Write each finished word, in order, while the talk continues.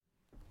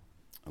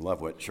I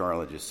love what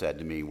Charlotte just said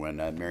to me when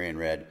Marion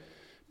read,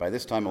 "By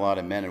this time, a lot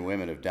of men and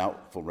women of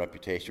doubtful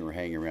reputation were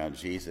hanging around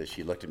Jesus."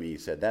 She looked at me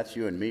and said, "That's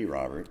you and me,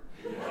 Robert."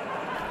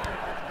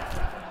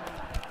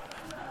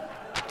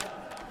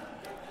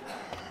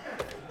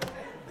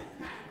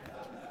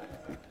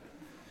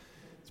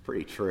 It's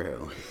pretty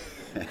true.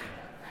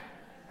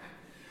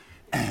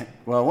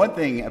 Well, one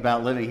thing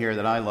about living here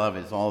that I love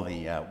is all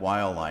the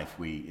wildlife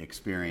we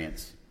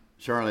experience.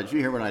 Charlotte, did you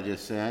hear what I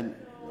just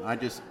said? I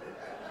just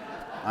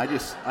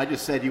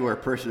said you were a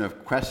person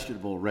of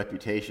questionable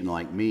reputation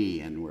like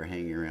me, and we're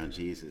hanging around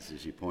Jesus,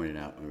 as you pointed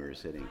out when we were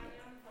sitting.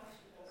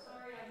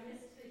 Sorry, I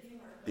missed the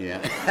humor.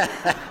 Yeah.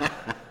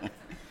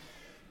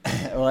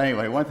 Well,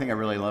 anyway, one thing I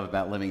really love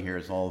about living here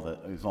is all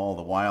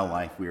the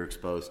wildlife we are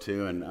exposed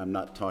to, and I'm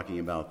not talking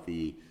about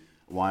the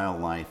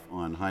wildlife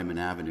on Hyman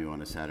Avenue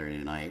on a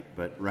Saturday night,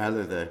 but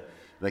rather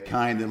the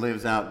kind that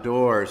lives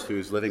outdoors,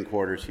 whose living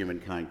quarters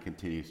humankind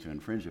continues to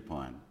infringe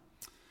upon.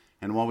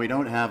 And while we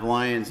don't have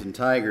lions and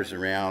tigers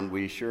around,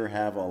 we sure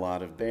have a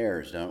lot of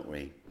bears, don't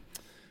we?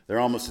 There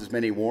are almost as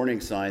many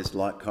warning signs to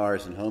lock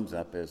cars and homes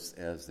up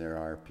as there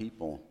are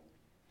people.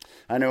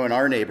 I know in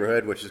our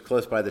neighborhood, which is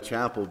close by the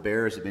chapel,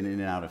 bears have been in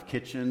and out of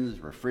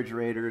kitchens,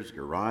 refrigerators,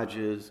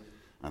 garages,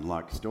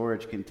 unlocked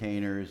storage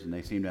containers, and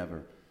they seem to have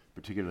a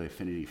particular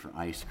affinity for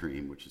ice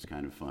cream, which is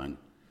kind of fun.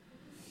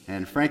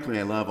 And frankly,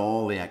 I love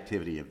all the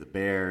activity of the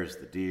bears,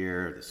 the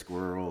deer, the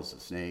squirrels, the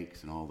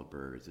snakes, and all the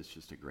birds. It's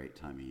just a great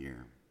time of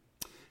year.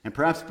 And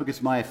perhaps because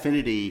of my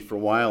affinity for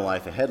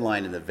wildlife, a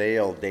headline in the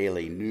Vale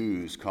Daily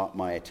News caught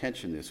my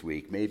attention this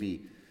week.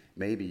 Maybe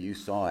you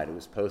saw it. It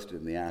was posted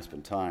in the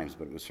Aspen Times,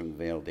 but it was from the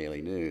Vale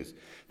Daily News.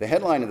 The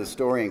headline of the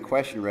story in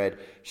question read,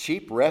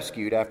 "Sheep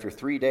rescued after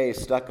 3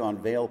 days stuck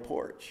on Vale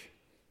porch."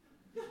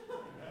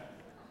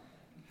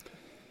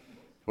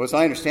 Well, as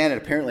I understand it,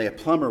 apparently a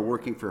plumber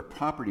working for a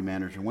property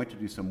manager went to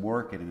do some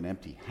work at an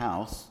empty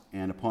house,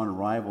 and upon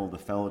arrival, the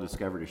fellow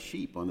discovered a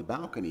sheep on the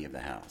balcony of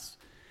the house.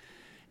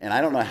 And I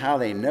don't know how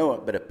they know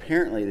it, but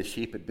apparently the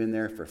sheep had been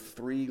there for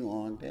 3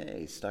 long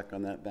days, stuck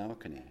on that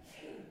balcony.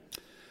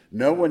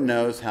 No one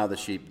knows how the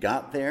sheep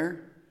got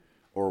there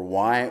or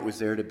why it was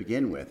there to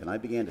begin with. And I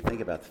began to think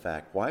about the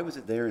fact, why was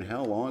it there and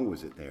how long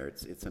was it there?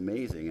 It's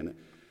amazing. And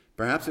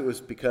perhaps it was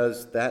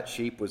because that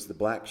sheep was the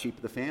black sheep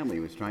of the family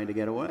who was trying to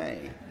get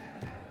away.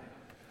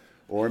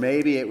 Or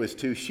maybe it was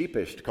too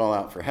sheepish to call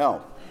out for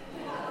help.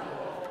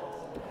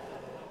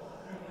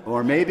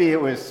 Or maybe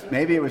it was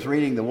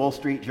reading the Wall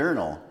Street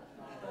Journal.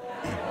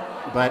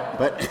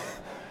 But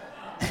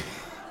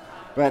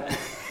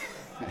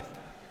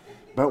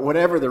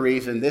whatever the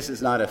reason, this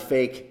is not a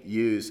fake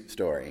news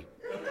story.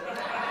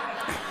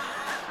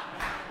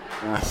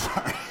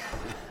 Sorry.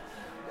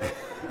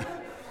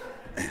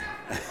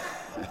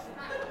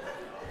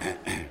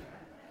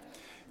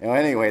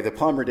 Anyway, the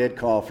plumber did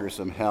call for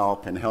some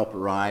help, and help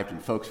arrived,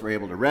 and folks were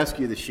able to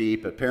rescue the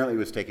sheep. Apparently it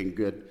was taken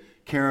good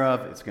care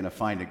of. It's going to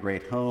find a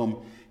great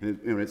home. And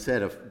when it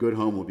said a good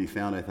home will be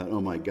found, I thought,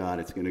 oh my God,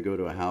 it's going to go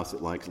to a house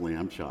that likes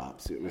lamb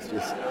chops. It was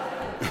just...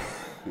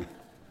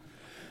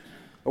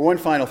 One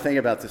final thing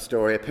about the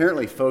story.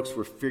 Apparently folks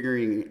were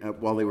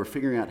while they were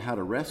figuring out how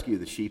to rescue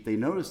the sheep, they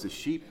noticed the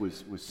sheep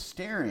was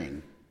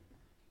staring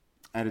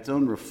at its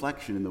own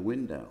reflection in the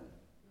window.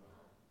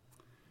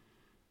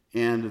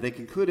 And they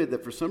concluded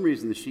that for some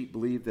reason the sheep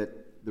believed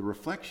that the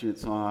reflection it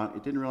saw,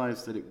 it didn't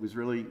realize that it was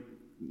really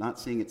not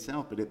seeing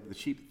itself, but the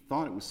sheep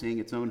thought it was seeing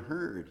its own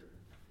herd.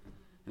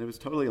 And it was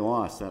totally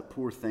lost. That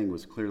poor thing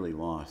was clearly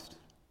lost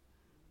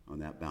on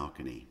that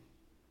balcony.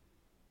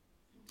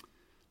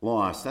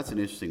 Lost, that's an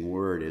interesting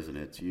word, isn't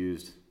it? It's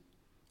used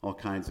all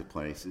kinds of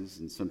places,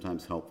 and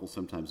sometimes helpful,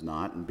 sometimes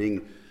not. And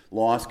being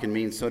lost can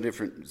mean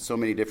so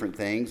many different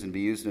things and be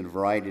used in a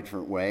variety of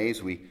different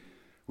ways. We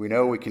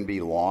know we can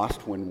be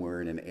lost when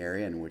we're in an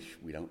area in which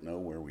we don't know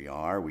where we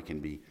are. We can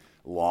be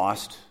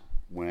lost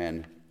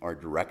when our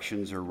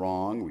directions are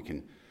wrong. We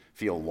can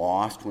feel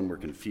lost when we're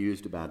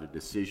confused about a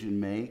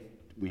decision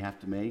we have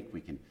to make.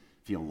 We can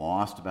feel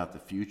lost about the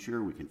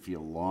future. We can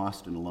feel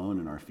lost and alone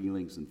in our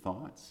feelings and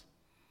thoughts.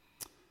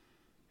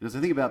 And as I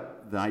think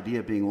about the idea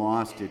of being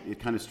lost, it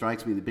kind of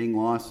strikes me that being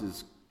lost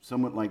is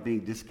somewhat like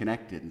being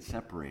disconnected and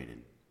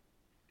separated.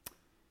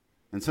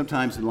 And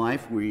sometimes in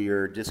life we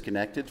are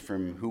disconnected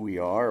from who we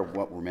are or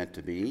what we're meant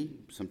to be.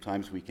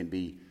 Sometimes we can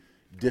be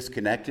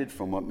disconnected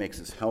from what makes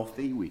us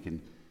healthy. We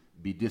can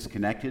be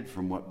disconnected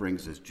from what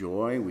brings us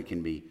joy. We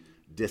can be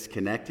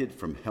disconnected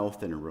from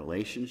health in a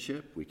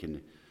relationship. We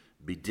can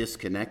be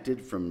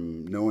disconnected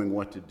from knowing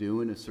what to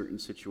do in a certain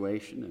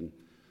situation. And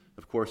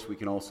of course, we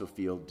can also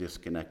feel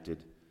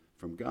disconnected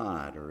from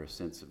God or a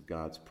sense of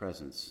God's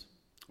presence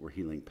or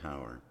healing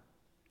power.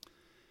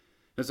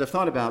 As I've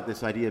thought about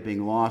this idea of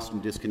being lost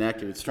and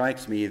disconnected, it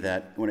strikes me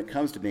that when it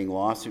comes to being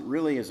lost, it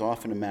really is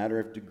often a matter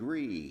of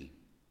degree.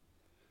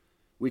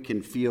 We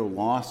can feel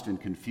lost and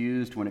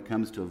confused when it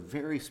comes to a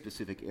very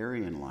specific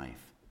area in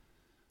life,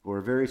 or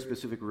a very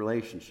specific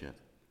relationship,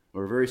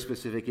 or a very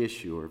specific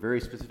issue, or a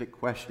very specific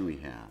question we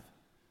have.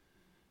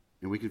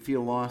 And we can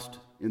feel lost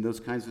in those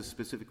kinds of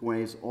specific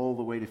ways all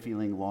the way to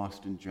feeling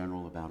lost in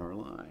general about our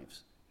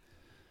lives.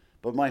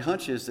 But my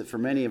hunch is that for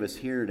many of us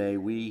here today,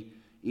 we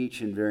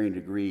each in varying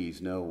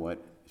degrees know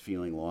what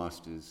feeling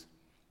lost is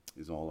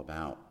all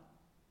about.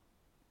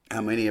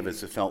 How many of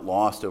us have felt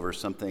lost over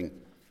something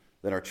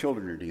that our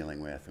children are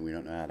dealing with and we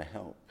don't know how to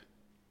help?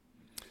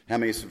 How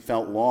many of us have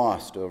felt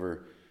lost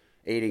over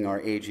aiding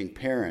our aging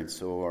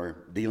parents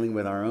or dealing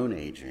with our own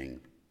aging?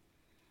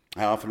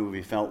 How often have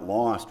we felt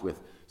lost with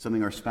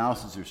something our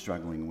spouses are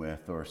struggling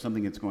with, or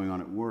something that's going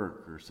on at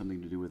work, or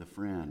something to do with a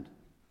friend?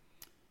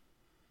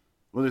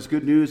 Well, there's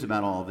good news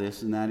about all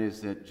this, and that is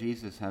that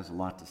Jesus has a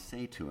lot to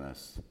say to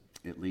us,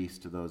 at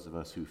least to those of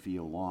us who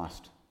feel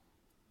lost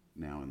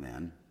now and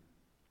then.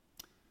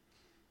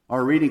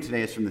 Our reading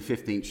today is from the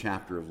 15th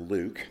chapter of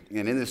Luke,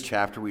 and in this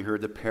chapter we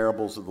heard the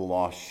parables of the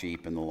lost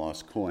sheep and the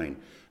lost coin.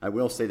 I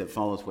will say that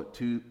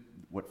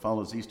what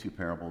follows these two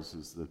parables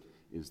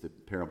is the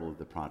parable of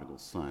the prodigal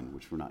son,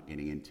 which we're not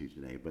getting into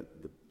today, but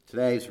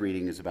today's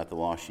reading is about the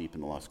lost sheep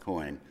and the lost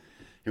coin.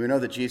 And we know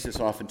that Jesus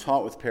often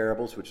taught with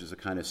parables, which is a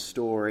kind of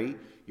story.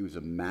 He was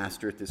a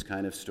master at this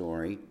kind of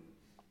story.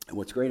 And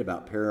what's great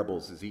about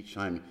parables is each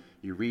time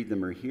you read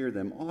them or hear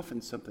them, often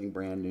something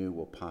brand new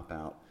will pop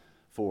out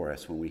for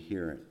us when we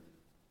hear it.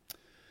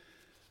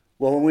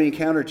 Well, when we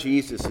encounter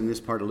Jesus in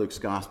this part of Luke's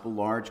gospel,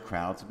 large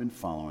crowds have been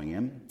following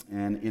him.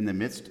 And in the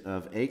midst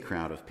of a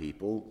crowd of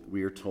people,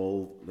 we are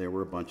told there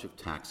were a bunch of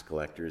tax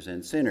collectors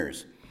and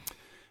sinners.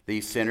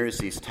 These sinners,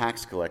 these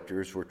tax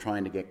collectors, were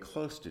trying to get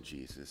close to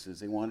Jesus as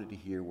they wanted to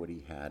hear what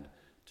he had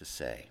to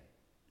say.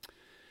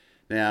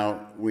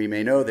 Now, we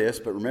may know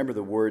this, but remember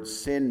the word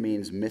sin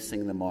means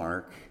missing the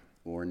mark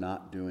or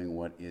not doing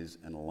what is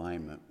in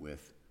alignment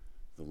with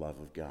the love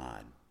of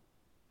God.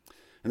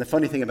 And the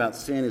funny thing about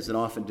sin is that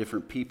often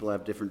different people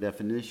have different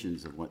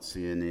definitions of what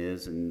sin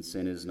is and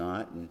sin is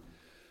not. And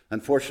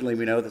unfortunately,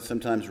 we know that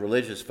sometimes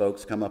religious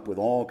folks come up with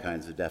all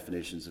kinds of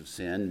definitions of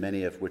sin,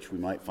 many of which we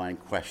might find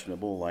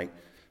questionable, like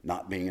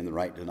not being in the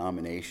right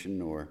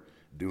denomination or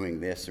doing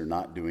this or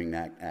not doing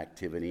that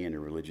activity in a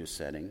religious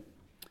setting.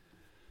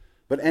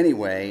 But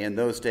anyway, in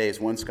those days,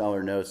 one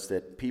scholar notes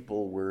that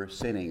people were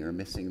sinning or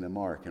missing the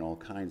mark in all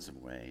kinds of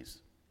ways.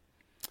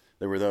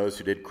 There were those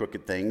who did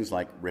crooked things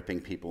like ripping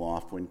people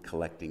off when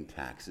collecting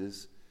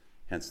taxes,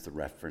 hence the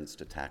reference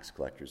to tax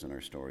collectors in our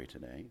story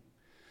today.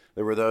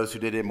 There were those who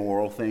did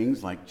immoral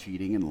things like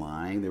cheating and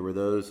lying. There were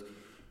those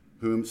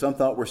whom some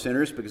thought were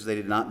sinners because they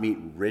did not meet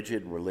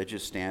rigid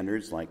religious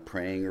standards like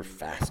praying or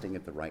fasting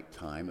at the right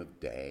time of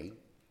day.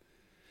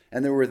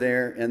 And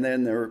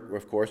then there,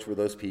 of course, were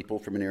those people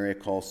from an area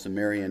called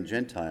Samaria and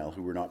Gentile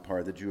who were not part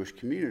of the Jewish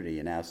community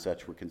and as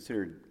such were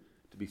considered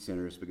to be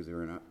sinners because they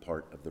were not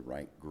part of the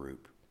right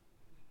group.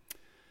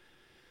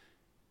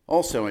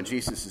 Also, in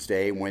Jesus'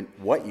 day, when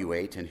what you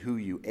ate and who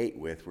you ate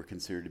with were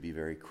considered to be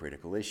very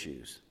critical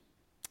issues.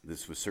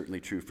 This was certainly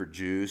true for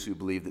Jews who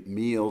believed that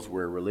meals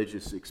were a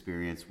religious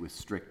experience with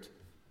strict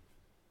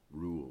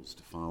rules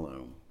to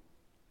follow.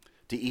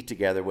 To eat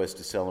together was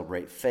to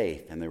celebrate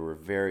faith, and there were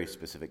very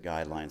specific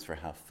guidelines for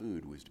how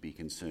food was to be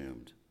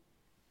consumed.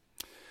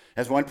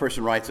 As one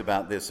person writes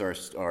about this,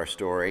 our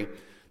story,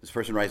 this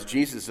person writes,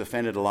 Jesus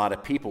offended a lot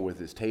of people with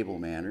his table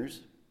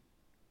manners.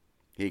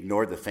 He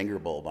ignored the finger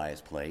bowl by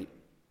his plate.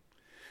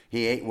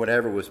 He ate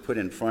whatever was put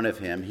in front of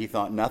him. He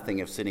thought nothing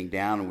of sitting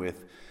down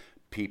with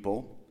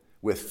people,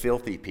 with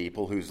filthy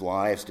people whose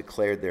lives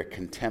declared their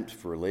contempt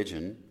for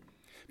religion.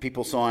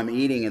 People saw him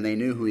eating and they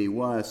knew who he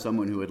was,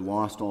 someone who had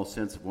lost all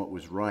sense of what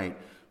was right,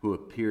 who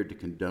appeared to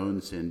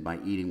condone sin by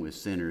eating with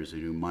sinners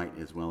and who might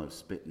as well have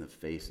spit in the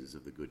faces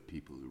of the good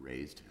people who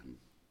raised him.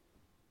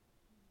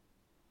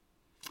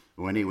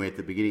 Well, anyway, at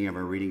the beginning of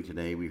our reading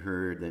today, we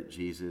heard that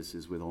Jesus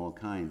is with all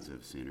kinds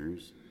of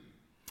sinners.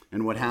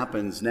 And what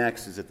happens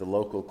next is that the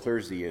local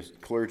clergy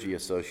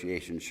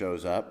association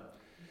shows up,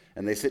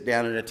 and they sit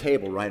down at a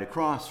table right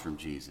across from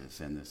Jesus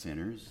and the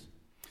sinners.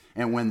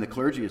 And when the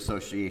clergy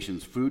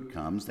association's food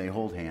comes, they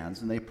hold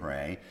hands and they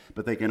pray,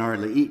 but they can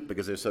hardly eat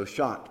because they're so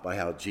shocked by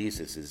how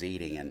Jesus is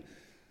eating and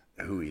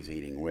who he's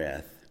eating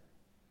with.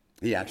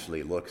 He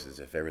actually looks as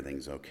if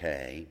everything's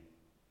okay.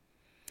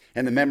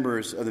 And the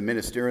members of the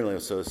ministerial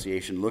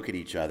association look at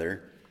each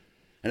other,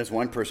 and as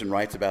one person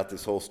writes about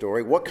this whole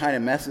story, what kind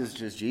of message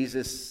does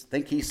Jesus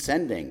think he's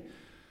sending?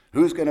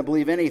 Who's going to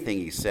believe anything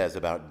he says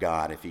about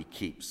God if he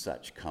keeps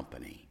such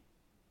company?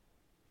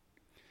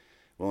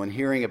 Well, in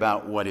hearing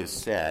about what is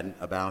said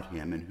about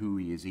him and who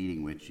he is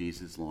eating with,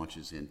 Jesus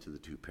launches into the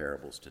two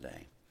parables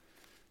today.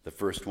 The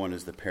first one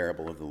is the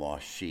parable of the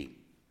lost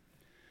sheep.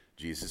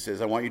 Jesus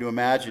says, I want you to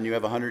imagine you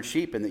have 100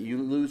 sheep and that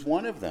you lose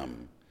one of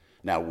them.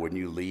 Now, wouldn't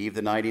you leave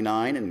the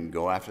 99 and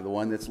go after the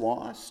one that's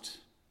lost?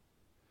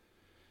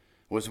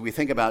 Well, as we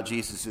think about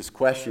Jesus'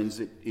 questions,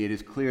 it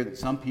is clear that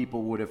some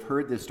people would have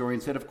heard this story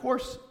and said, of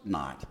course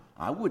not.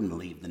 I wouldn't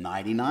leave the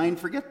 99,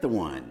 forget the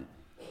one.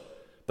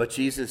 But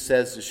Jesus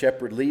says the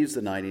shepherd leaves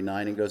the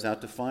 99 and goes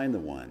out to find the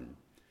one.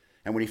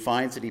 And when he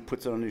finds it, he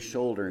puts it on his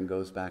shoulder and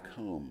goes back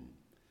home.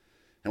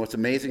 And what's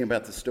amazing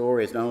about the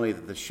story is not only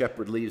that the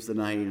shepherd leaves the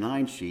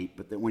 99 sheep,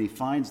 but that when he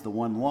finds the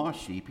one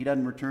lost sheep, he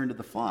doesn't return to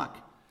the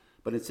flock,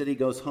 but instead he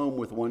goes home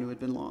with one who had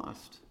been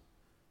lost.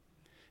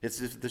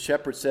 It's as if the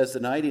shepherd says, the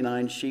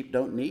 99 sheep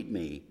don't need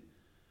me,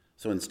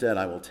 so instead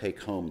I will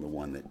take home the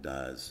one that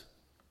does.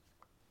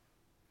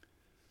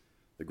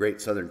 The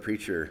great Southern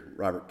preacher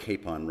Robert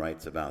Capon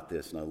writes about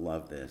this, and I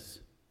love this.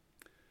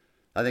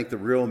 I think the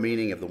real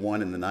meaning of the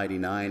one and the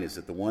 99 is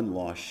that the one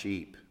lost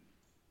sheep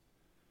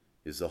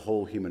is the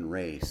whole human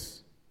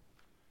race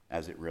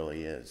as it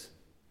really is.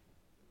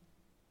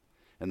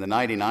 And the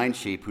 99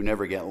 sheep who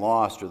never get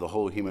lost are the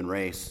whole human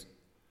race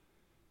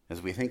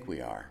as we think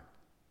we are.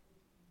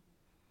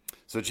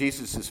 So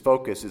Jesus'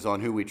 focus is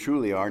on who we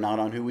truly are, not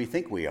on who we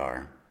think we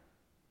are.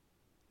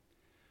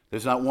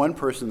 There's not one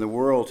person in the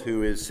world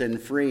who is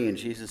sin-free, and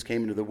Jesus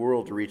came into the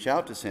world to reach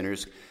out to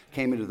sinners,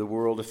 came into the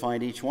world to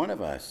find each one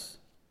of us.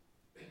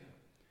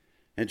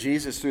 And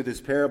Jesus, through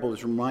this parable,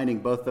 is reminding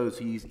both those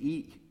he is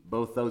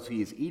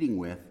eating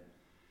with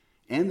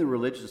and the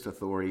religious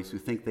authorities who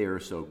think they are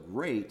so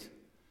great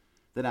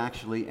that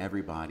actually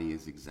everybody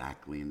is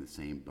exactly in the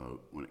same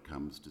boat when it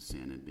comes to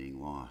sin and being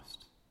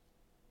lost.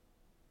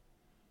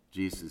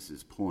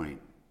 Jesus'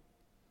 point,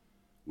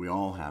 we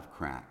all have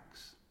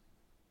cracks.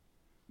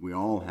 We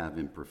all have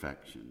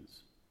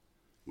imperfections.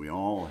 We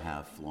all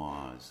have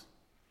flaws.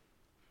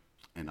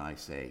 And I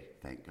say,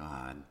 thank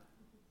God.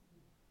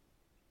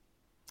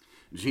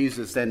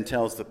 Jesus then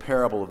tells the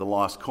parable of the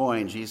lost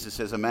coin. Jesus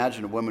says,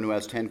 imagine a woman who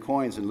has 10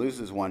 coins and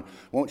loses one.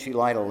 Won't she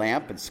light a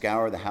lamp and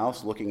scour the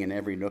house, looking in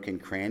every nook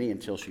and cranny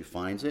until she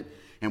finds it?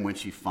 And when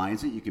she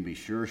finds it, you can be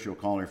sure she'll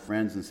call her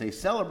friends and say,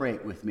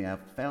 celebrate with me,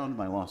 I've found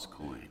my lost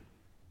coin.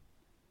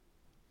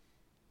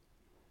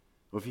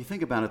 Well, if you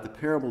think about it, the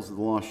parables of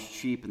the lost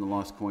sheep and the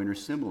lost coin are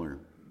similar.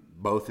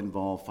 Both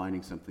involve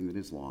finding something that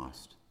is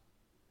lost.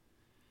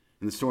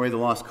 In the story of the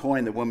lost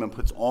coin, the woman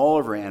puts all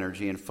of her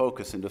energy and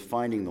focus into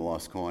finding the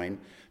lost coin,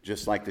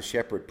 just like the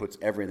shepherd puts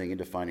everything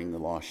into finding the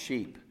lost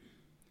sheep.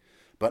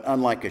 But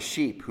unlike a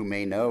sheep who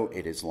may know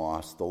it is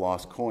lost, the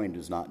lost coin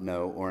does not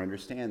know or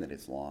understand that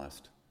it's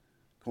lost.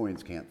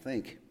 Coins can't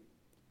think.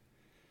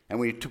 And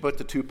when you put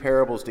the two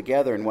parables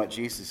together and what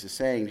Jesus is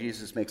saying,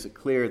 Jesus makes it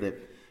clear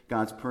that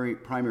God's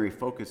primary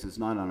focus is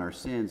not on our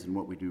sins and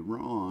what we do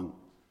wrong.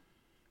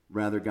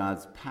 Rather,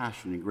 God's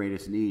passion and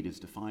greatest need is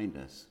to find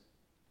us,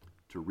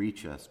 to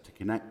reach us, to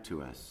connect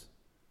to us,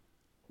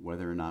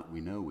 whether or not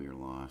we know we are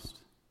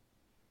lost,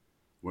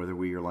 whether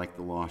we are like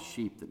the lost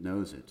sheep that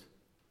knows it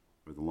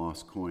or the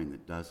lost coin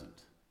that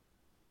doesn't.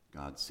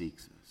 God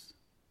seeks us.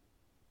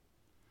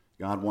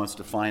 God wants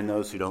to find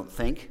those who don't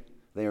think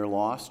they are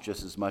lost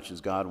just as much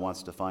as God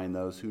wants to find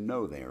those who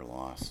know they are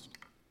lost.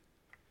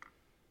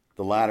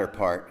 The latter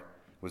part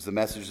was the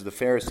message of the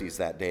Pharisees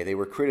that day. They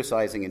were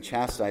criticizing and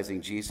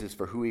chastising Jesus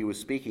for who he was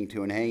speaking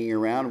to and hanging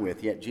around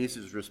with, yet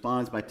Jesus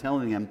responds by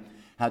telling them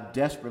how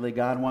desperately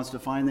God wants to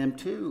find them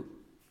too.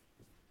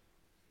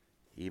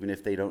 Even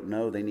if they don't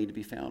know, they need to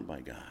be found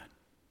by God.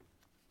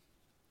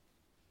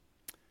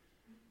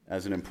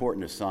 As an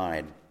important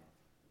aside,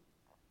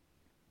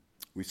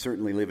 we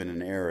certainly live in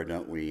an era,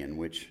 don't we, in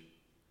which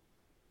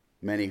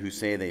many who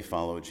say they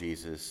follow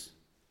Jesus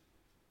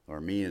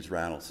are mean as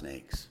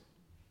rattlesnakes,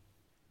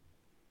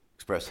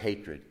 express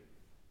hatred,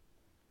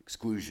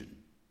 exclusion,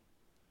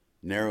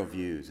 narrow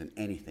views, and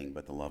anything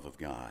but the love of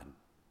God.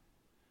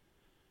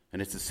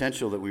 And it's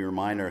essential that we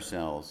remind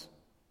ourselves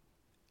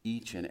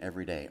each and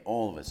every day,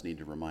 all of us need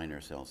to remind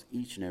ourselves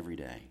each and every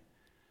day,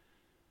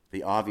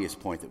 the obvious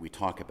point that we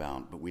talk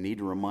about, but we need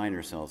to remind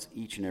ourselves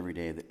each and every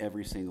day that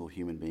every single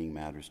human being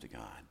matters to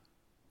God.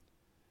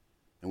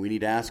 And we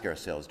need to ask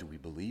ourselves, do we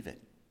believe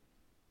it?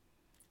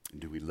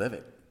 Do we live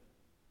it?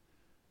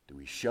 Do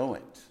we show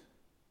it?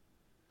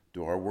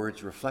 Do our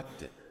words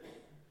reflect it?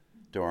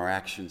 Do our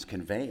actions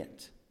convey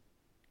it?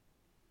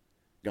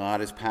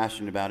 God is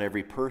passionate about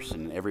every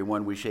person,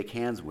 everyone we shake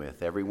hands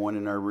with, everyone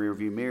in our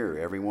rearview mirror,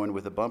 everyone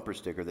with a bumper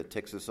sticker that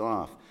ticks us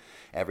off,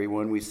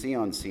 everyone we see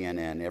on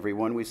CNN,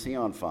 everyone we see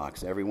on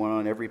Fox, everyone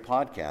on every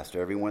podcast,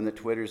 everyone that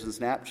Twitters and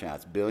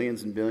Snapchats,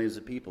 billions and billions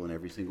of people, and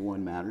every single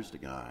one matters to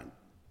God.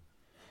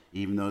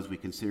 Even those we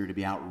consider to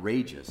be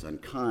outrageous,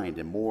 unkind,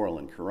 immoral,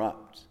 and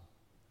corrupt.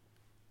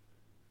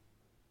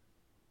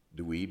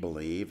 Do we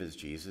believe, as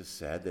Jesus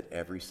said, that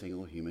every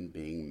single human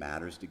being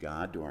matters to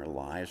God? Do our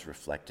lives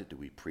reflect it? Do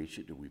we preach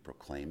it? Do we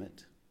proclaim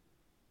it?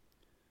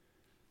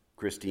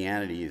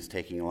 Christianity is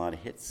taking a lot of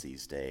hits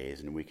these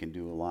days, and we can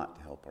do a lot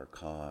to help our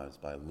cause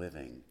by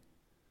living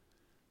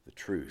the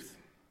truth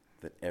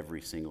that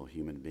every single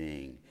human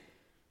being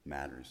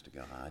matters to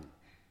God.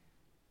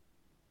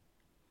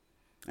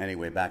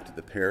 Anyway, back to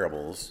the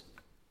parables.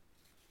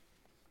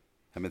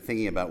 I've been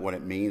thinking about what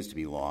it means to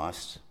be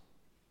lost.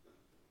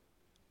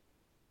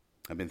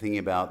 I've been thinking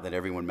about that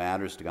everyone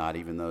matters to God,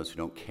 even those who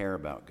don't care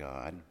about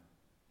God.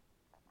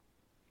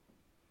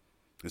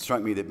 It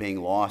struck me that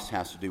being lost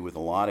has to do with a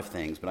lot of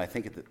things, but I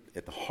think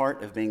at the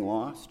heart of being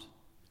lost,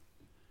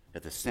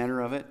 at the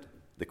center of it,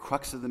 the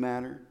crux of the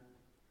matter,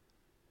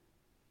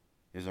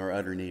 is our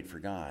utter need for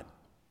God.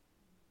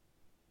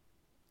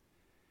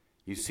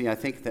 You see, I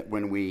think that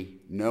when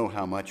we know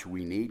how much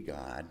we need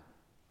God,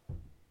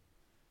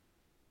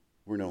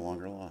 we're no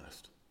longer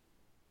lost.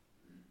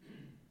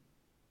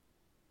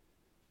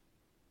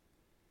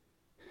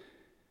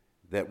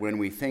 That when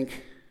we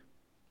think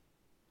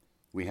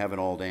we have it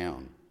all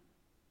down,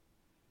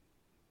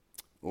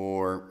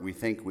 or we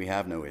think we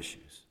have no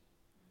issues,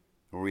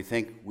 or we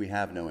think we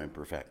have no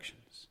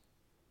imperfections,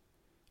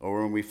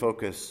 or when we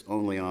focus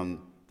only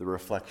on the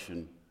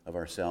reflection of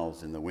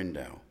ourselves in the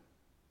window,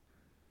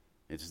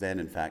 it's then,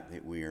 in fact,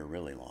 that we are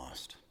really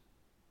lost.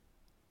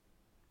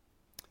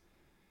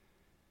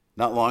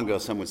 Not long ago,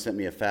 someone sent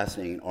me a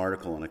fascinating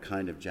article on a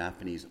kind of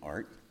Japanese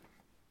art.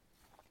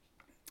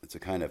 It's a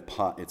kind of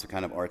art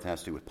that has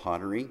to do with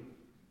pottery.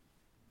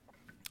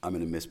 I'm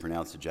going to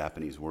mispronounce the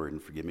Japanese word,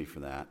 and forgive me for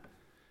that.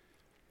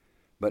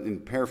 But in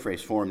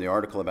paraphrase form, the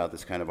article about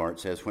this kind of art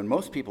says, when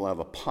most people have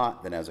a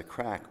pot that has a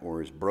crack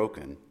or is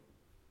broken,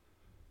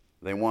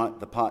 they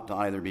want the pot to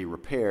either be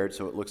repaired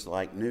so it looks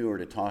like new or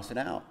to toss it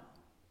out.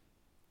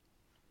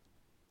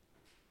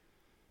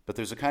 But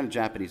there's a kind of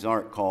Japanese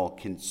art called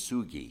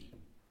kintsugi,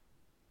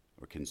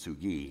 or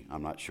kintsugi,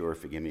 I'm not sure,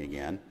 forgive me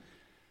again,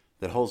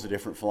 that holds a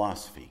different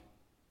philosophy.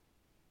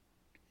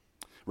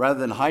 Rather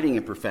than hiding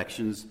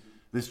imperfections,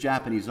 this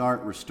Japanese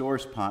art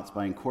restores pots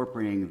by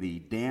incorporating the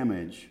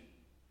damage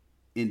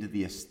into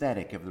the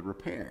aesthetic of the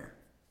repair.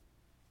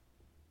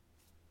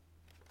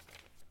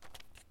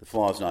 The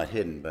flaw is not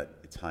hidden, but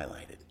it's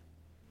highlighted.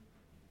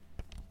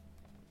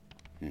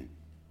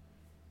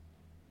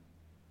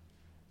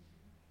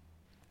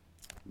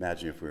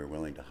 Imagine if we were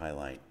willing to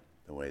highlight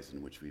the ways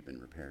in which we've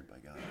been repaired by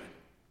God.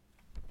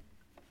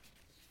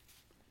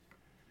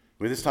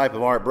 With this type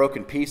of art,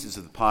 broken pieces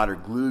of the pot are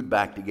glued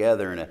back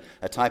together and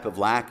a type of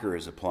lacquer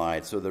is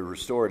applied, so the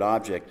restored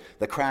object,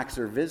 the cracks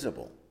are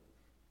visible,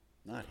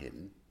 not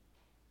hidden.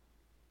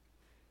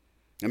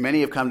 And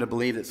many have come to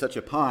believe that such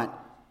a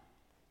pot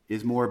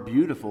is more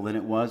beautiful than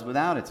it was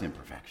without its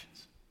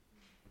imperfections.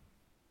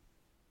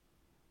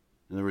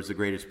 In other words, the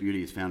greatest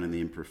beauty is found in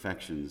the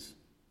imperfections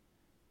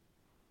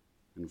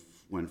and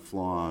when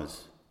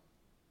flaws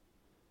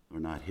are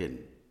not hidden.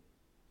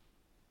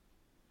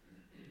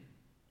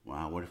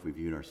 Wow, what if we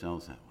viewed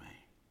ourselves that way?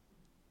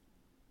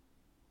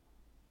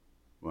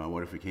 Well,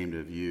 what if we came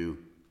to view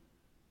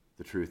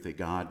the truth that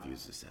God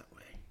views us that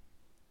way?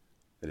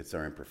 That it's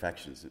our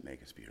imperfections that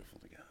make us beautiful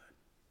to God.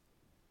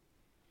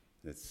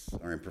 It's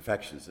our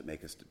imperfections that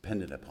make us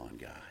dependent upon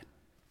God.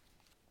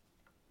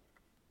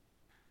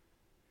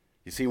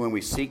 You see, when we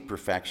seek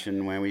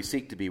perfection, when we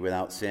seek to be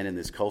without sin in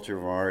this culture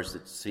of ours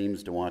that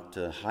seems to want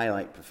to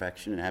highlight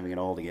perfection and having it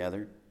all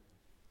together,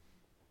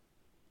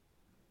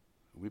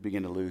 we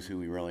begin to lose who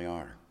we really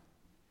are.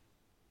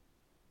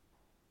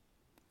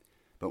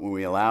 But when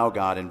we allow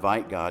God,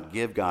 invite God,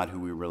 give God who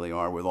we really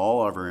are with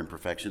all of our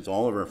imperfections,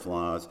 all of our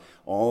flaws,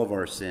 all of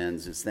our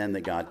sins, it's then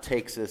that God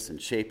takes us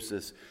and shapes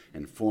us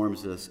and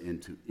forms us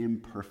into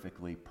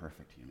imperfectly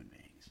perfect human beings.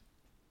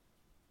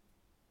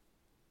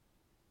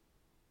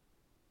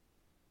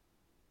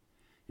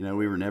 You know,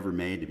 we were never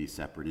made to be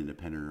separate,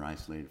 independent, or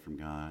isolated from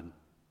God.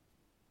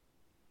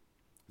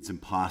 It's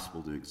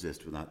impossible to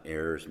exist without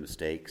errors,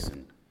 mistakes,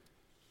 and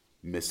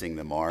missing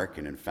the mark.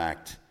 And in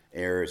fact,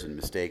 errors and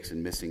mistakes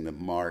and missing the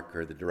mark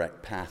are the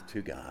direct path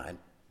to God.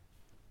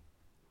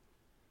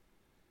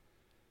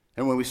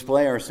 And when we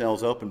splay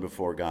ourselves open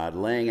before God,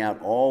 laying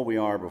out all we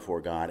are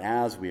before God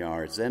as we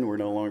are, it's then we're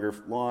no longer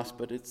lost,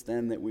 but it's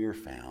then that we are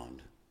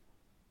found.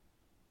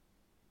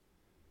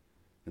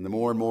 And the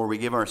more and more we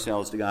give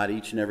ourselves to God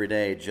each and every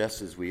day,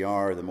 just as we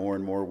are, the more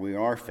and more we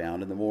are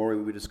found, and the more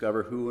we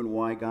discover who and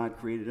why God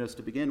created us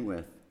to begin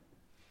with.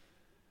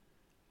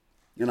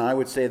 And I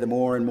would say the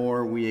more and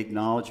more we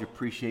acknowledge,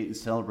 appreciate, and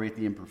celebrate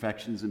the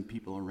imperfections in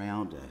people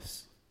around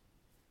us,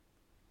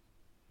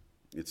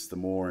 it's the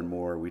more and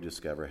more we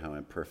discover how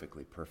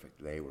imperfectly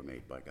perfect they were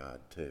made by God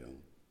too.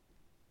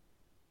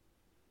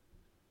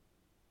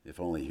 If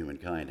only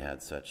humankind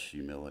had such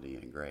humility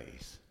and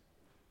grace.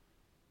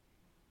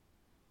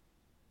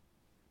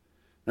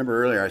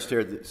 Remember earlier I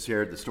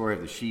shared the story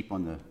of the sheep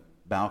on the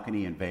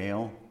balcony in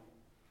Vail?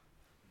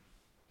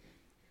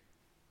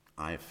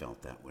 I have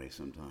felt that way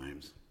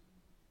sometimes.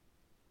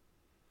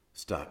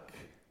 Stuck,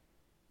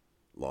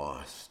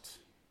 lost.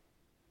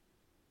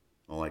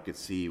 All I could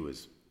see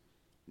was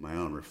my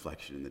own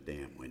reflection in the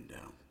damn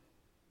window.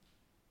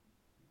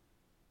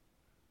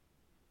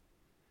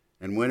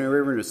 And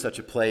whenever we're in such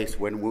a place,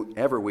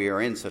 whenever we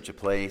are in such a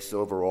place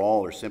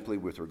overall or simply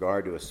with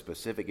regard to a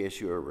specific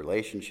issue or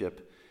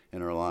relationship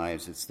in our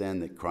lives, it's then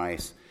that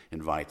Christ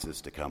invites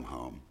us to come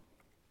home.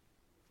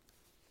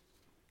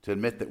 To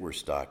admit that we're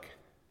stuck,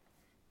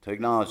 to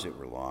acknowledge that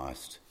we're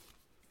lost,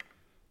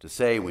 to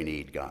say we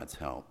need God's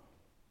help.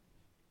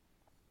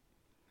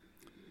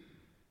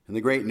 And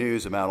the great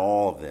news about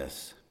all of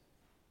this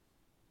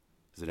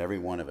is that every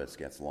one of us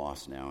gets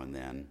lost now and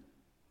then,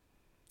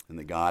 and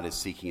that God is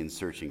seeking and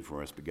searching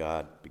for us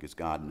because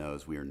God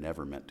knows we are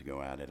never meant to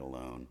go at it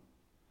alone.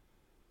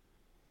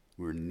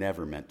 We're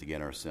never meant to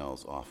get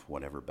ourselves off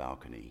whatever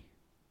balcony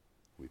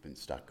we've been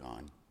stuck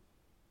on.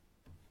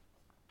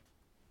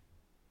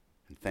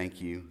 And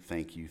thank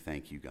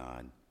you,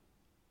 God,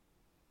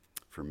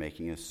 for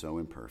making us so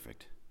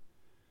imperfect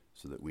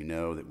so that we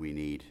know that we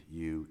need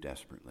you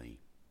desperately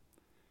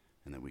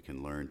and that we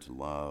can learn to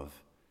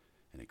love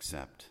and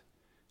accept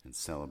and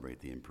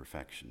celebrate the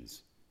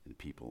imperfections in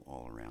people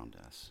all around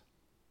us.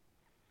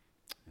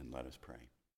 And let us pray.